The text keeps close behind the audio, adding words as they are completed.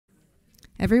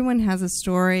Everyone has a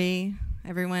story.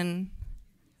 Everyone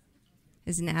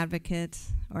is an advocate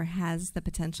or has the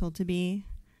potential to be,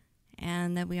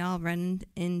 and that we all run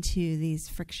into these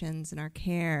frictions in our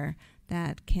care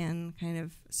that can kind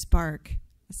of spark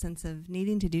a sense of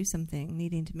needing to do something,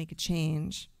 needing to make a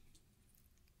change.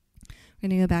 We're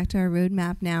going to go back to our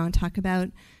roadmap now and talk about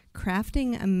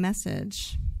crafting a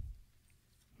message.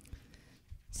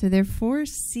 So there are 4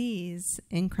 C's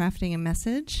in crafting a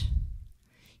message.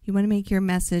 You want to make your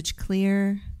message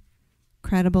clear,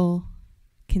 credible,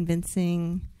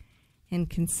 convincing, and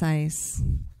concise.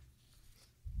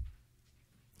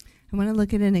 I want to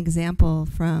look at an example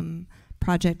from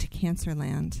Project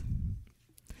Cancerland.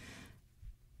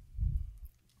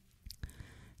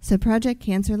 So Project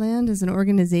Cancerland is an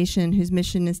organization whose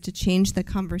mission is to change the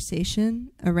conversation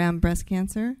around breast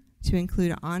cancer to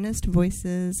include honest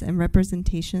voices and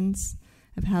representations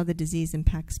of how the disease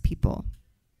impacts people.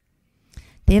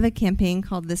 They have a campaign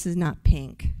called This Is Not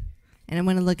Pink, and I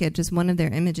want to look at just one of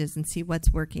their images and see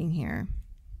what's working here.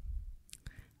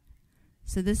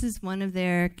 So this is one of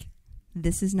their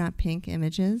This Is Not Pink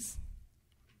images,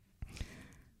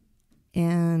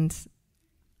 and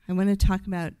I want to talk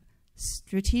about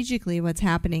strategically what's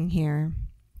happening here.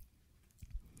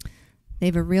 They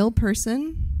have a real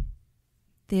person.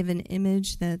 They have an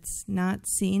image that's not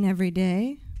seen every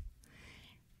day.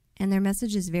 And their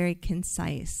message is very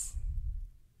concise.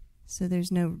 So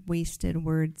there's no wasted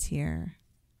words here.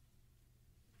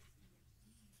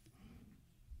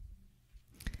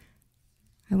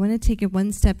 I want to take it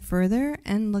one step further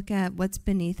and look at what's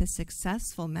beneath a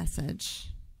successful message,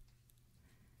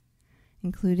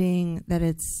 including that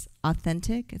it's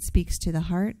authentic, it speaks to the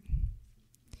heart,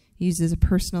 uses a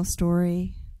personal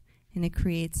story, and it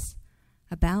creates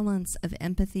a balance of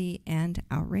empathy and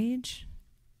outrage.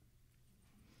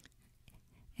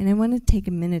 And I want to take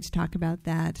a minute to talk about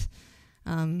that,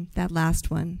 that last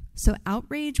one. So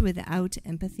outrage without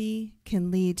empathy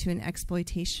can lead to an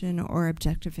exploitation or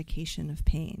objectification of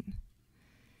pain.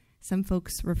 Some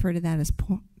folks refer to that as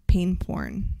pain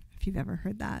porn, if you've ever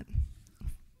heard that.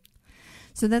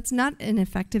 So that's not an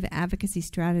effective advocacy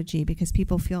strategy because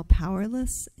people feel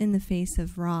powerless in the face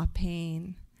of raw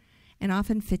pain. And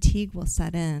often fatigue will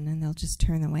set in and they'll just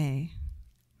turn away.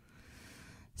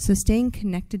 So staying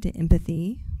connected to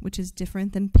empathy, which is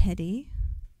different than petty,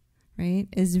 right,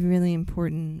 is really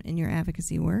important in your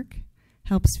advocacy work.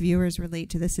 Helps viewers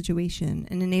relate to the situation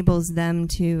and enables them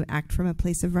to act from a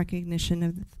place of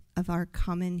recognition of our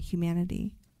common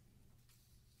humanity.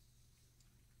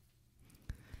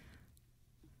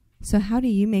 So how do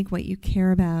you make what you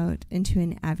care about into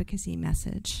an advocacy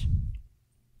message?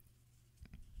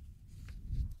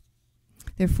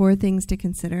 There are 4 things to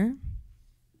consider.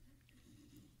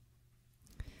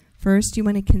 First, you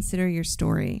want to consider your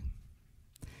story.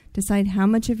 Decide how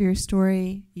much of your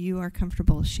story you are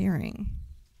comfortable sharing,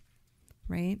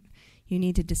 right? You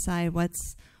need to decide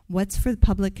what's for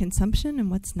public consumption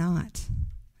and what's not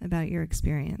about your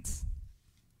experience.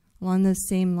 Along those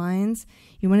same lines,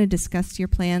 you want to discuss your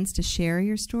plans to share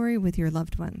your story with your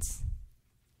loved ones.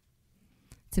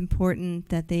 It's important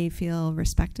that they feel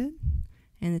respected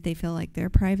and that they feel like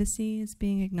their privacy is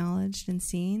being acknowledged and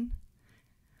seen.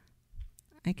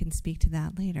 I can speak to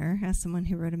that later as someone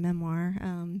who wrote a memoir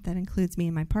that includes me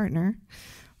and my partner.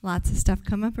 Lots of stuff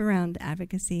come up around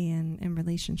advocacy and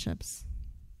relationships.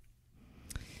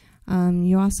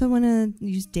 You also want to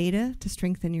use data to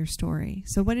strengthen your story.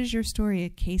 So what is your story a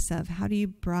case of? How do you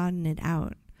broaden it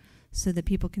out so that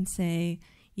people can say,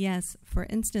 yes, for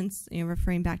instance,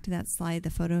 referring back to that slide,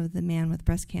 the photo of the man with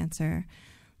breast cancer,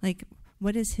 like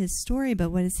what is his story,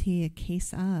 but what is he a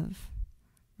case of,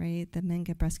 right? That men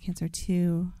get breast cancer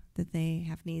too, that they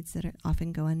have needs that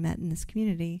often go unmet in this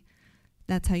community.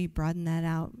 That's how you broaden that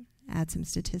out, add some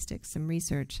statistics, some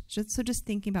research. So just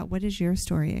thinking about what is your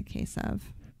story a case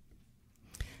of.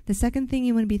 The second thing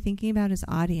you want to be thinking about is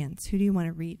audience. Who do you want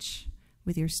to reach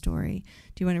with your story?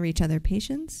 Do you want to reach other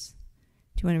patients?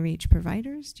 Do you want to reach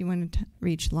providers? Do you want to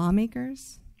reach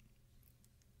lawmakers?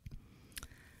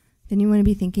 Then you want to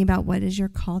be thinking about what is your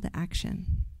call to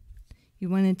action.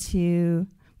 What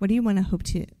do you want to hope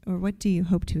to, or what do you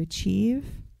hope to achieve?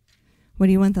 What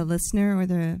do you want the listener or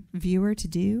the viewer to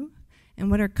do? And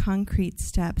what are concrete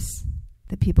steps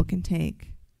that people can take?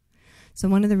 So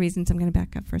one of the reasons, I'm going to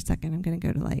back up for a second. I'm going to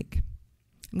go to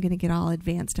I'm going to get all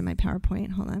advanced in my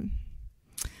PowerPoint. Hold on.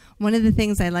 One of the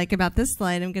things I like about this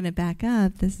slide, I'm going to back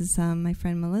up. This is my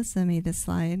friend Melissa made this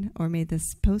slide, or made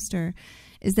this poster,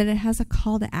 is that it has a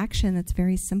call to action that's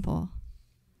very simple.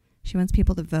 She wants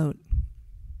people to vote,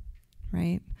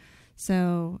 right?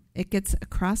 So it gets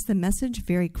across the message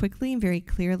very quickly and very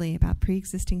clearly about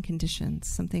pre-existing conditions,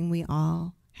 something we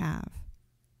all have,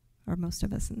 or most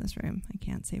of us in this room. I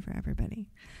can't say for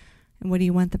everybody. And what do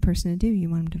you want the person to do?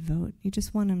 You want them to vote. You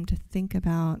just want them to think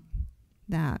about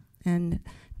that and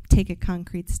take a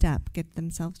concrete step, get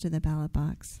themselves to the ballot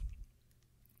box.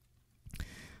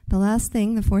 The last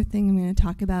thing, the fourth thing I'm going to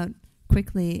talk about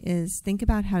quickly is think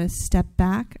about how to step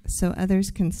back so others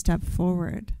can step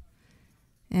forward.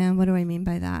 And what do I mean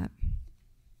by that?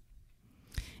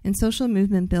 In social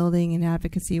movement building and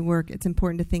advocacy work, it's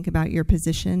important to think about your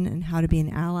position and how to be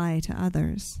an ally to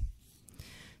others.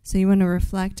 So you want to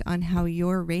reflect on how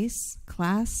your race,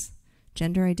 class,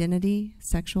 gender identity,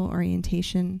 sexual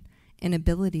orientation, and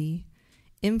ability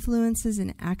influences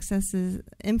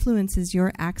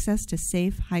your access to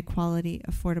safe, high-quality,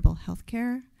 affordable health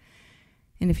care.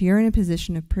 And if you're in a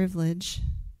position of privilege,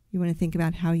 you want to think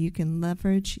about how you can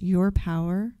leverage your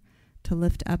power to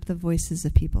lift up the voices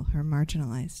of people who are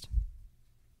marginalized.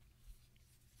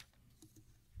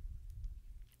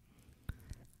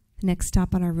 Next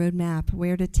stop on our roadmap,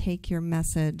 where to take your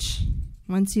message.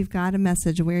 Once you've got a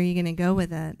message, where are you going to go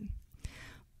with it?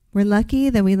 We're lucky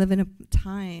that we live in a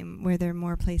time where there are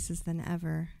more places than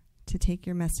ever to take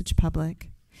your message public.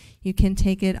 You can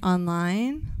take it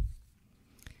online,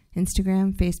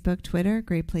 Instagram, Facebook, Twitter,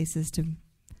 great places to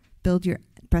build your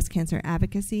breast cancer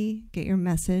advocacy, get your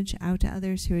message out to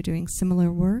others who are doing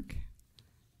similar work.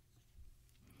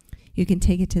 You can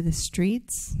take it to the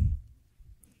streets.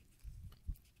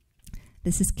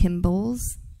 This is Kim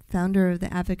Bowles, founder of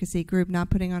the advocacy group Not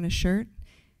Putting on a Shirt.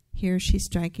 Here she's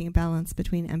striking a balance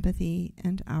between empathy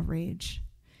and outrage.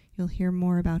 You'll hear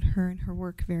more about her and her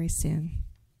work very soon.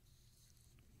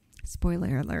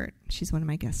 Spoiler alert, she's one of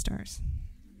my guest stars.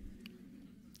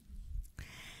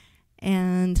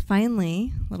 And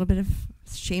finally, a little bit of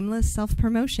shameless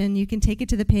self-promotion. You can take it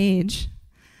to the page.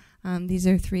 These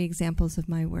are 3 examples of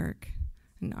my work.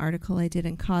 An article I did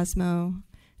in Cosmo,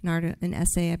 an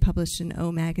essay I published in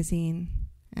O Magazine,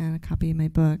 and a copy of my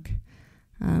book.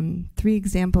 3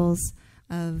 examples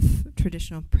of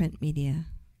traditional print media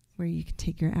where you can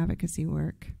take your advocacy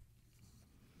work.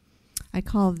 I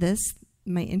call this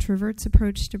my introvert's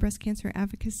approach to breast cancer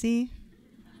advocacy,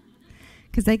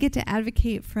 because I get to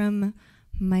advocate from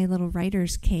my little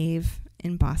writer's cave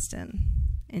in Boston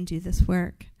and do this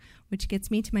work, which gets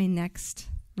me to my next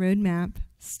roadmap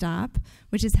stop,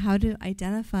 which is how to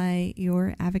identify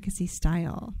your advocacy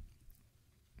style.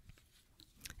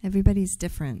 Everybody's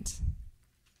different.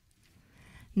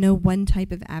 No one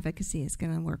type of advocacy is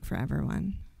going to work for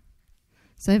everyone.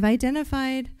 So I've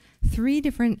identified 3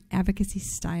 different advocacy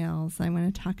styles I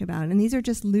want to talk about, and these are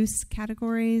just loose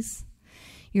categories.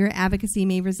 Your advocacy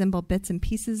may resemble bits and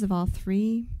pieces of all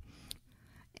 3,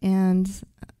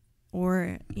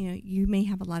 or you may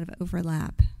have a lot of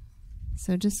overlap.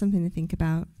 So just something to think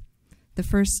about. The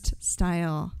first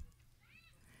style,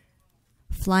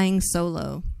 flying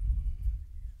solo.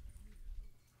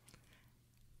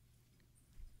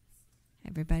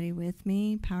 Everybody with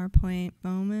me? PowerPoint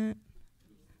moment.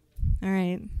 All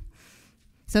right.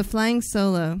 So flying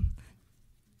solo.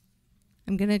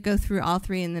 I'm going to go through all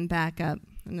 3 and then back up.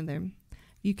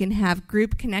 You can have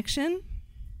group connection,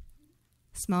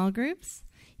 small groups.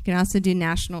 You can also do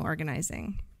national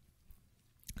organizing.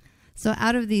 So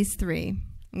out of these 3,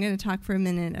 I'm going to talk for a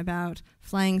minute about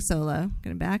flying solo. I'm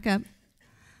going to back up.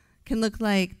 Can look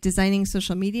like designing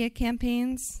social media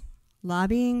campaigns,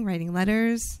 lobbying, writing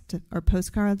letters or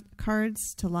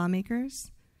postcards to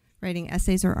lawmakers, writing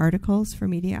essays or articles for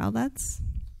media outlets.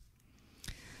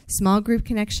 Small group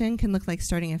connection can look like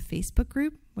starting a Facebook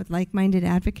group with like-minded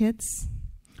advocates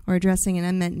or addressing an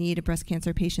unmet need of breast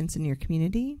cancer patients in your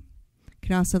community. It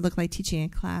can also look like teaching a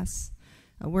class,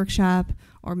 a workshop,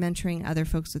 or mentoring other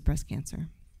folks with breast cancer.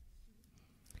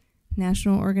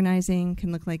 National organizing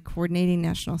can look like coordinating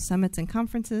national summits and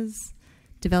conferences,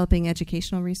 developing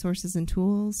educational resources and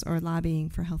tools, or lobbying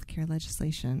for healthcare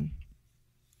legislation.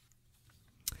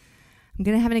 I'm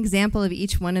going to have an example of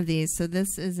each one of these. So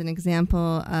this is an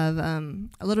example of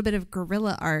a little bit of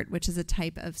guerrilla art, which is a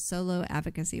type of solo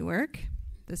advocacy work.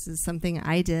 This is something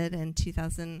I did in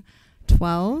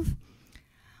 2012.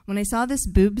 When I saw this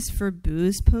Boobs for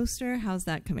Booze poster, how's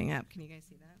that coming up? Can you guys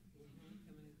see that?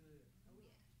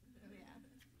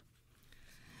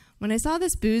 When I saw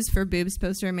this Booze for Boobs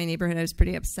poster in my neighborhood, I was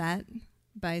pretty upset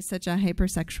by such a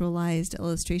hypersexualized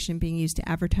illustration being used to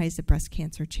advertise a breast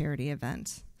cancer charity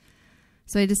event.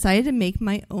 So I decided to make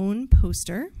my own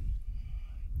poster,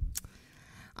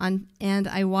 and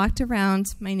I walked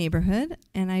around my neighborhood,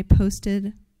 and I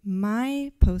posted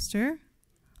my poster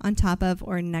on top of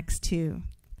or next to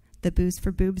the Booze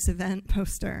for Boobs event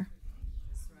poster.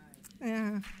 That's right.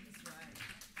 Yeah. That's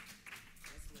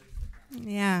right.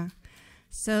 Yeah.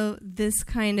 So this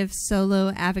kind of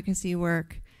solo advocacy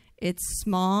work, it's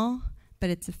small, but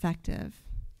it's effective,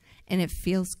 and it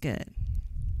feels good,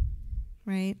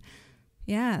 right?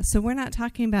 Yeah, so we're not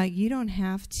talking about you don't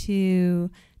have to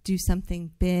do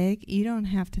something big. You don't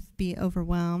have to be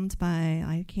overwhelmed by,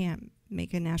 I can't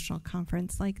make a national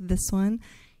conference like this one.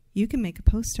 You can make a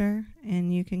poster,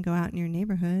 and you can go out in your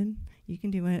neighborhood. You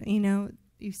can do it,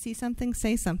 you see something,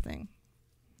 say something.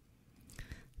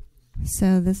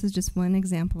 So this is just one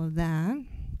example of that.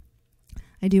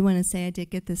 I do want to say I did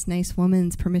get this nice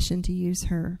woman's permission to use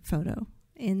her photo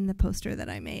in the poster that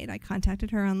I made. I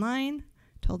contacted her online,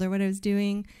 told her what I was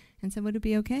doing, and said, would it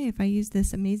be okay if I used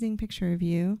this amazing picture of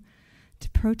you to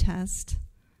protest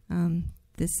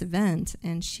this event?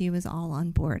 And she was all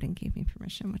on board and gave me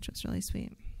permission, which was really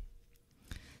sweet.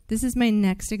 This is my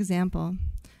next example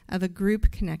of a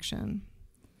group connection.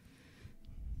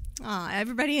 Aw,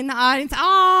 everybody in the audience,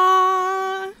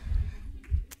 aw!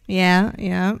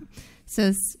 Yeah.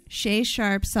 So Shay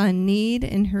Sharp saw a need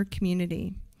in her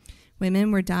community.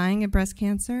 Women were dying of breast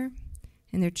cancer,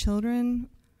 and their children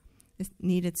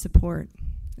needed support,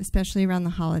 especially around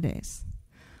the holidays.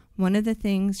 One of the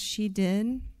things she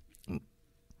did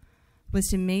was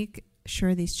to make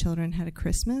sure these children had a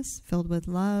Christmas filled with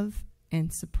love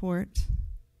and support.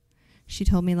 She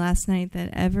told me last night that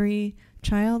every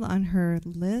child on her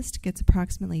list gets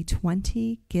approximately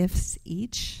 20 gifts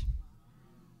each.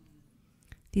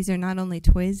 These are not only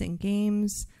toys and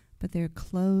games, but they're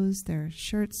clothes, they're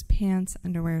shirts, pants,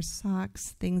 underwear,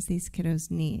 socks, things these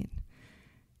kiddos need.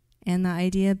 And the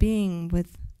idea being,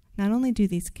 with not only do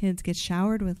these kids get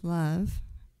showered with love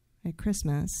at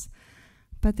Christmas,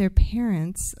 but their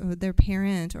parents, or their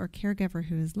parent or caregiver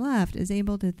who is left, is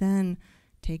able to then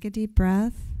take a deep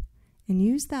breath and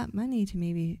use that money to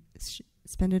maybe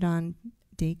spend it on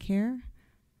daycare,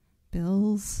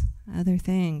 bills, other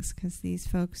things, because these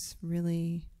folks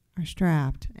really are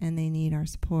strapped and they need our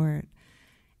support.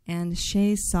 And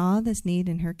Shay saw this need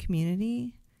in her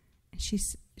community, and she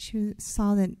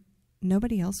saw that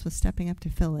nobody else was stepping up to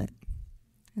fill it,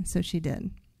 and so she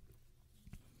did.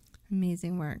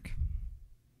 Amazing work.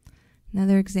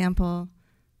 Another example,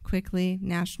 quickly,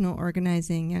 National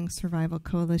Organizing Young Survival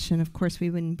Coalition. Of course, we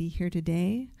wouldn't be here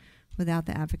today without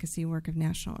the advocacy work of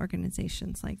national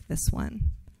organizations like this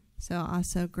one. So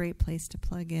also a great place to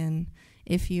plug in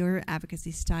if your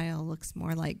advocacy style looks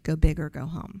more like go big or go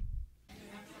home.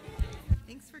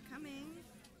 Thanks.